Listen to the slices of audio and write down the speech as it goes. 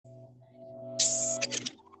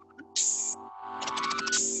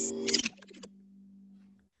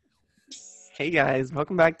Hey guys,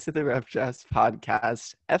 welcome back to the Rough Dress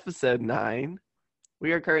Podcast, episode 9.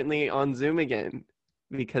 We are currently on Zoom again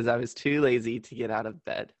because I was too lazy to get out of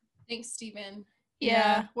bed. Thanks, Steven.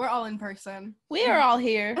 Yeah, we're all in person. We are all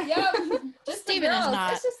here. Yep. Just the Steven is girls.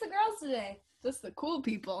 not. It's just the girls today. Just the cool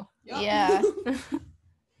people. Yup. Yeah.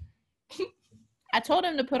 I told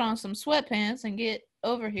him to put on some sweatpants and get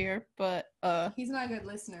over here, but He's not a good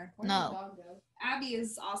listener. Where'd No. the dog go? Abby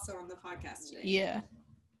is also on the podcast today. yeah.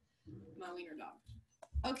 My wiener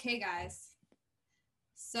dog. Okay, guys.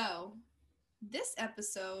 So, this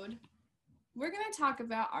episode, we're going to talk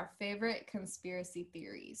about our favorite conspiracy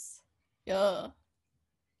theories. Yeah.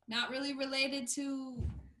 Not really related to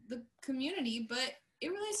the community, but it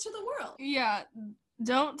relates to the world. Yeah,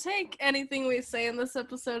 don't take anything we say in this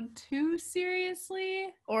episode too seriously.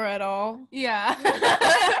 Or at all. Yeah.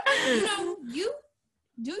 You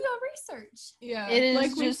do your research. Yeah, It is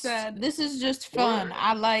like we just said. this is just fun.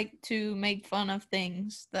 I like to make fun of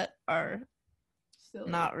things that are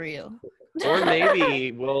Silly. not real. Or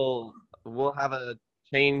maybe we'll have a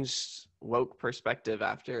changed woke perspective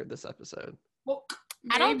after this episode. Well,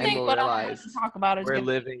 I don't And think we'll what I'm going realize to talk about is We're going to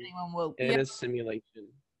living make anyone woke. in a simulation.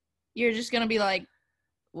 You're just going to be like,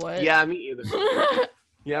 what? Yeah, me either.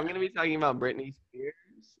 Yeah, I'm going to be talking about Britney Spears.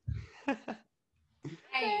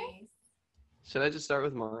 hey. Should I just start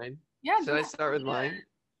with mine? Yeah, Should I start with mine?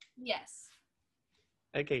 Yes.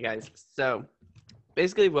 Okay, guys. So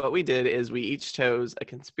basically what we did is we each chose a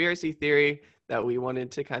conspiracy theory that we wanted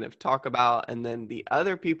to kind of talk about, and then the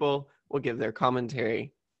other people will give their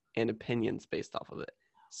commentary and opinions based off of it.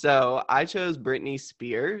 So I chose Britney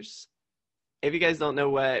Spears. If you guys don't know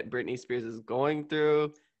what Britney Spears is going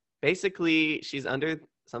through, basically she's under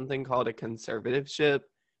something called a conservatorship,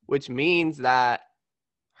 which means that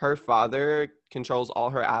her father controls all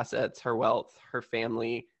her assets, her wealth, her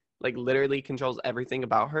family, like literally controls everything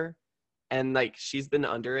about her. And like she's been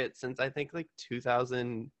under it since I think like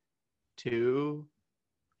 2002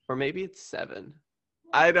 or maybe it's 7.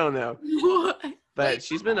 I don't know. But Wait,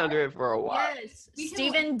 she's been under it for a while. Yes, We can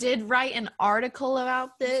Stephen did write an article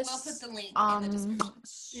about this. I'll put the link in the description.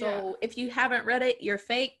 So if you haven't read it, you're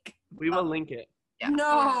fake. We will link it. Yeah.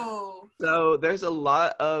 No. So there's a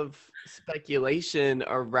lot of speculation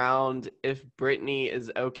around if Britney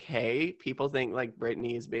is okay. People think like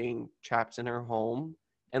Britney is being trapped in her home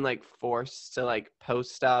and like forced to like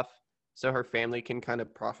post stuff so her family can kind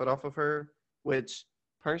of profit off of her, which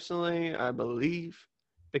personally I believe,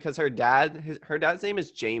 because her dad's name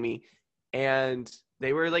is Jamie, and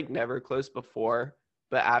they were like never close before,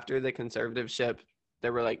 but after the conservatorship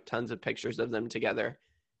there were like tons of pictures of them together.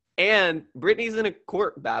 And Britney's in a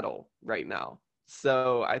court battle right now.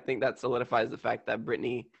 So I think that solidifies the fact that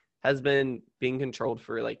Britney has been being controlled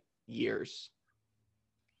for like years.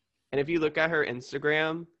 And if you look at her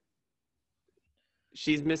Instagram,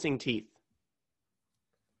 she's missing teeth.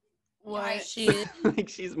 What? She is. Like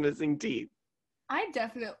she's missing teeth. I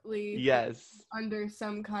definitely Yes. under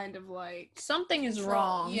some kind of like Something is Control,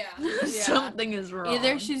 wrong. yeah. Something is wrong.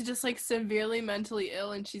 either she's just like severely mentally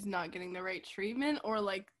ill and she's not getting the right treatment, or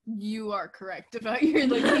like you are correct about your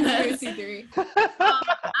like conspiracy theory.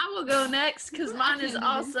 I will go next because mine is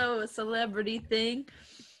also a celebrity thing.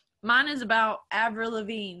 Mine is about Avril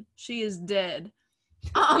Lavigne. She is dead.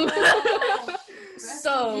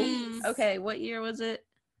 So, Mm. okay, what year was it?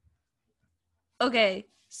 Okay,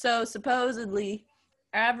 so supposedly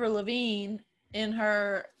Avril Lavigne in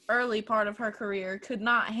her early part of her career could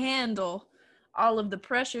not handle all of the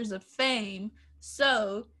pressures of fame,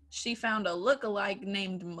 so she found a lookalike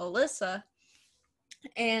named Melissa,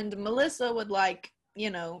 and Melissa would like,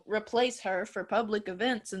 replace her for public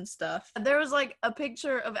events and stuff. There was like a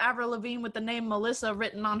picture of Avril Lavigne with the name Melissa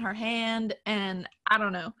written on her hand, and I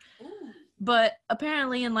don't know. Ooh. But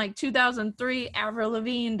apparently in like 2003, Avril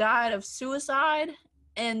Lavigne died of suicide,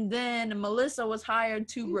 and then Melissa was hired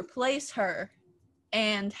to replace her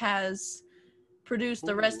and has produced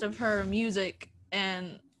the rest of her music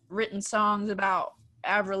and written songs about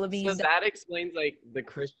Avril So Lavigne's that explains like the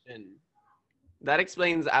Christian. That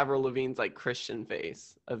explains Avril Lavigne's like Christian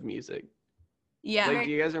face of music. Yeah. Like, do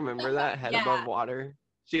you guys remember that? Head Yeah. Above Water.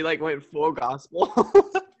 She like went full gospel.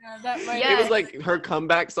 Yeah, that might Yeah. It was like her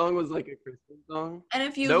comeback song was like a Christian song. And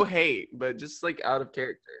if you No hate, but just like out of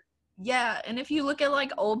character. Yeah, and if you look at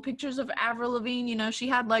like old pictures of Avril Lavigne, she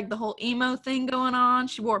had like the whole emo thing going on.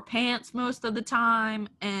 She wore pants most of the time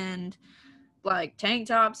and like tank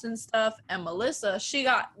tops and stuff. And Melissa, she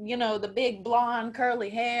got, the big blonde curly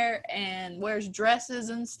hair and wears dresses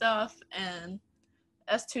and stuff. And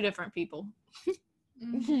that's two different people.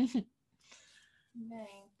 Mm. Dang.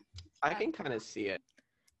 I can kind of see it.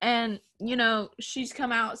 And, you know, she's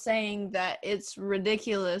come out saying that it's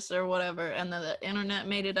ridiculous or whatever, and that the internet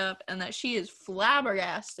made it up, and that she is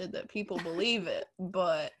flabbergasted that people believe it.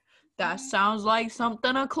 But that sounds like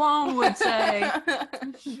something a clone would say.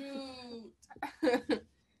 Shoot.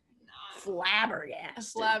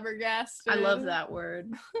 Flabbergasted. Flabbergasted. I love that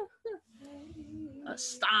word.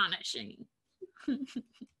 Astonishing.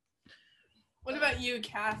 What about you,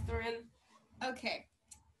 Catherine? Okay.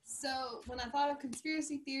 So when I thought of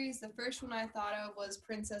conspiracy theories, the first one I thought of was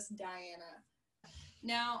Princess Diana.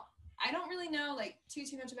 Now, I don't really know like too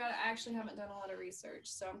much about it. I actually haven't done a lot of research,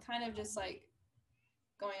 so I'm kind of just like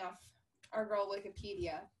going off our girl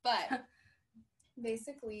Wikipedia. But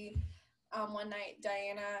basically, one night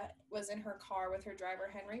Diana was in her car with her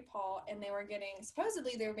driver Henry Paul, and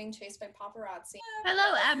supposedly they were being chased by paparazzi.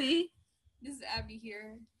 Hello, Abby. This is Abby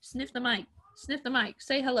here. Sniff the mic. Sniff the mic.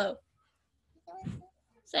 Say hello.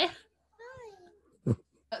 Say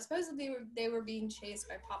But supposedly they were being chased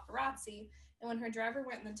by paparazzi, and when her driver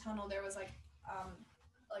went in the tunnel, there was like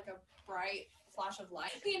a bright flash of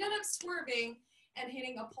light. He ended up swerving and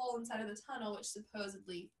hitting a pole inside of the tunnel, which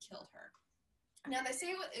supposedly killed her. Now they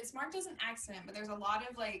say it's marked as an accident, but there's a lot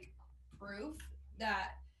of like proof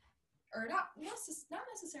that, or not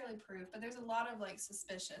necessarily proof, but there's a lot of like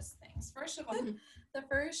suspicious things. First of all, the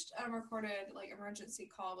first recorded like emergency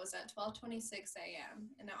call was at 12:26 a.m.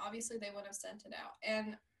 and now obviously they would have sent it out.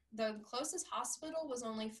 And the closest hospital was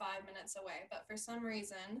only 5 minutes away, but for some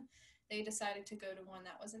reason they decided to go to one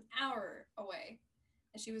that was an hour away,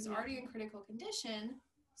 and she was already in critical condition.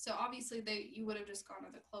 So obviously you would have just gone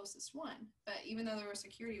to the closest one. But even though there were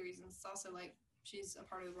security reasons, it's also like she's a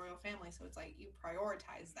part of the royal family, so it's like you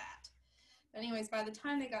prioritize that. Anyways, by the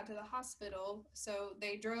time they got to the hospital, so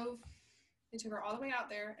they took her all the way out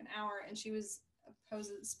there, an hour, and she was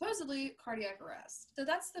supposedly cardiac arrest. So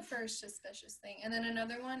that's the first suspicious thing. And then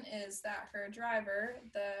another one is that her driver,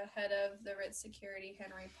 the head of the Ritz Security,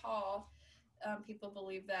 Henry Paul, people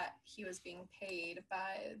believe that he was being paid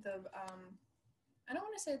by the, I don't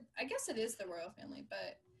want to say, I guess it is the royal family,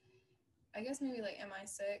 but I guess maybe like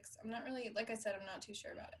MI6. I'm not really, like I said, I'm not too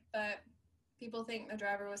sure about it, but people think the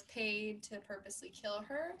driver was paid to purposely kill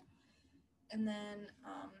her. And then,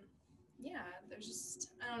 yeah, there's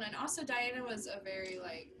just, I don't know. And also Diana was a very,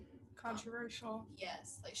 like, Controversial.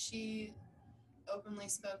 yes, like she openly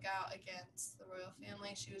spoke out against the royal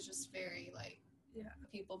family. She was just very, like, Yeah.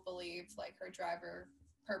 people believed, like, her driver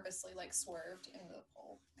purposely, like, swerved into the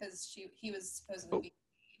pole because he was supposedly being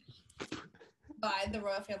paid by the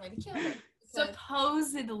royal family to kill her.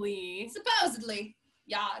 Supposedly.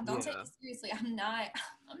 Yeah, don't take Yeah. it seriously. I'm not.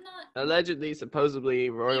 Allegedly, supposedly,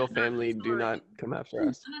 royal not family do not come after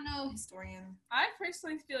us. I don't know, historian. I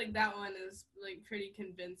personally feel like that one is like pretty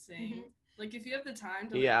convincing. Like if you have the time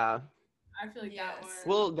to, like, Yeah. I feel like that Yes.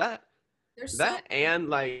 one. Well, There's that and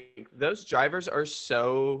like those drivers are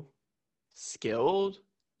so skilled.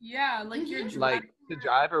 Yeah, like you're Mhm. Like to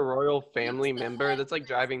drive a royal family the member, head that's like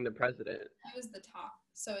driving the president. he was the top,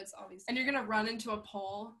 so it's obviously. and you're gonna run into a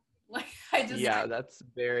pole. Like I just Yeah, that's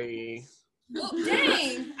very. Oh,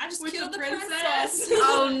 dang! I just With killed the the princess. princess.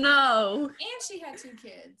 Oh no. And she had 2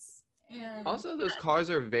 kids. And Also, those cars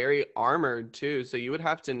are very armored too, so you would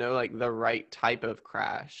have to know like the right type of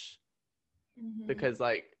crash Mhm. because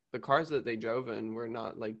like the cars that they drove in were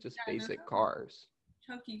not like just Yeah, basic cars.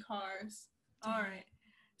 chunky cars. All right.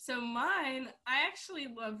 So mine, I actually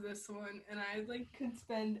love this one, and I like could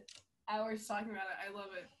spend hours talking about it. I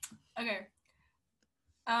love it. Okay.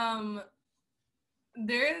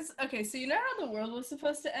 So you know how the world was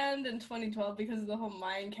supposed to end in 2012 because of the whole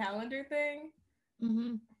Mayan calendar thing?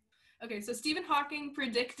 Mm-hmm. Okay, so Stephen Hawking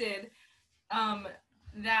predicted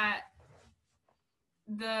that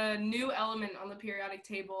the new element on the periodic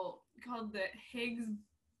table called the Higgs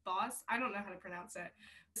boson, I don't know how to pronounce it.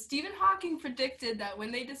 Stephen Hawking predicted that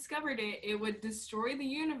when they discovered it, it would destroy the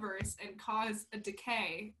universe and cause a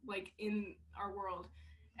decay, like in our world.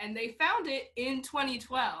 And they found it in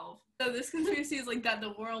 2012. So this conspiracy is like that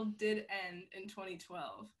the world did end in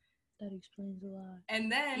 2012. That explains a lot.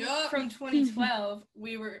 And then Yup. from 2012,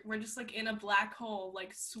 we're just like in a black hole,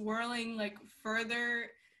 like swirling like further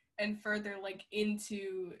and further like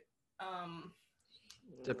into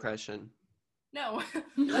Depression. no.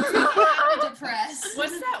 Depressed.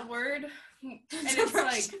 What's that word? And it's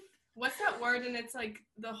like what's that word? And it's like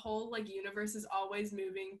the whole like universe is always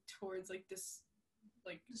moving towards like this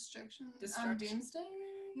like Destruction. Destruction. Doomsday?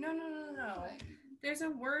 no. Like, There's a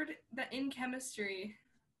word that in chemistry.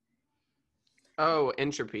 Oh,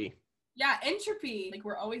 entropy, Yeah, entropy. Like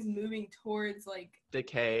we're always moving towards like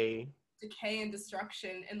decay. decay and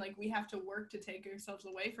destruction, and like we have to work to take ourselves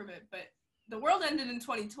away from it, but the world ended in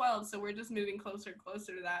 2012, so we're just moving closer and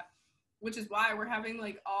closer to that, which is why we're having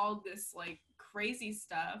like all this like crazy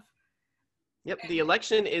stuff. Yep, the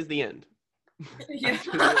election is the end. Yeah.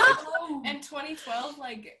 And 2012,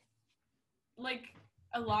 like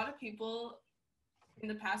a lot of people in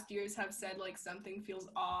the past years have said like something feels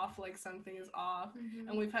off, like something is off.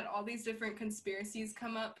 And we've had all these different conspiracies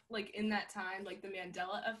come up like in that time, like the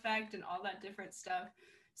Mandela effect and all that different stuff.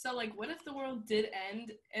 So like what if the world did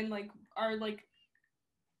end and like our like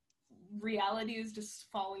reality is just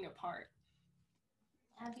falling apart?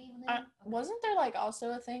 Wasn't there like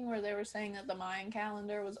also a thing where they were saying that the Mayan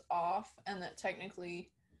calendar was off and that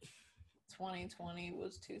technically 2020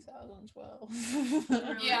 was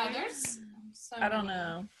 2012? Yeah, there's so I don't many.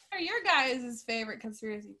 know. What are your guys' favorite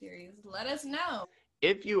conspiracy theories? Let us know.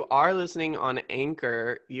 If you are listening on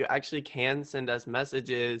Anchor, you actually can send us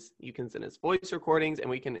messages. You can send us voice recordings, and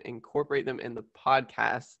we can incorporate them in the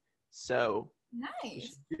podcast. So you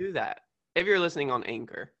Nice. should do that. If you're listening on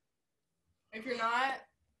Anchor, If you're not,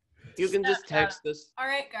 you can just text us. all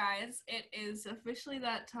right, guys, it is officially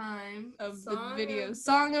that time Of Song the video. of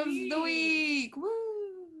Song of the the week. Woo.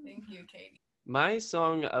 Thank you, Katie. My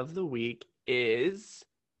song of the week is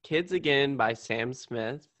Kids Again by Sam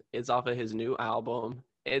Smith. It's off of his new album.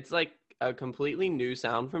 It's like a completely new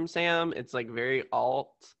sound from Sam. It's like very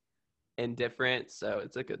alt and different, so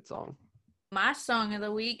it's a good song. My song of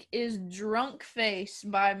the week is Drunk Face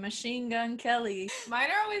by Machine Gun Kelly. Mine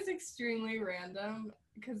are always extremely random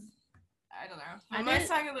because I don't know. I My did-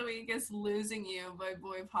 song of the week is Losing You by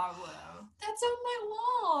Boy Pablo. That's on my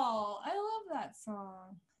wall. I love that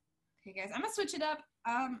song. Okay, guys, I'm gonna switch it up.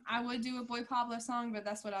 I would do a Boy Pablo song, but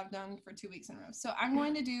that's what I've done for 2 weeks in a row. So I'm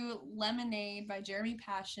going to do Lemonade by Jeremy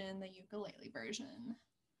Passion, the ukulele version.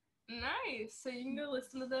 Nice. So you can go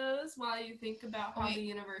listen to those while you think about how Wait. the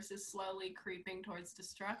universe is slowly creeping towards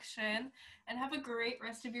destruction, and have a great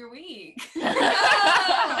rest of your week.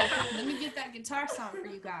 Let me get that guitar song for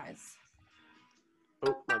you guys.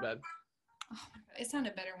 Oh, my bad. Oh my God, it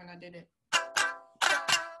sounded better when I did it.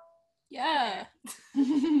 Yeah.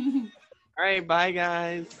 All right, bye,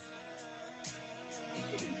 guys.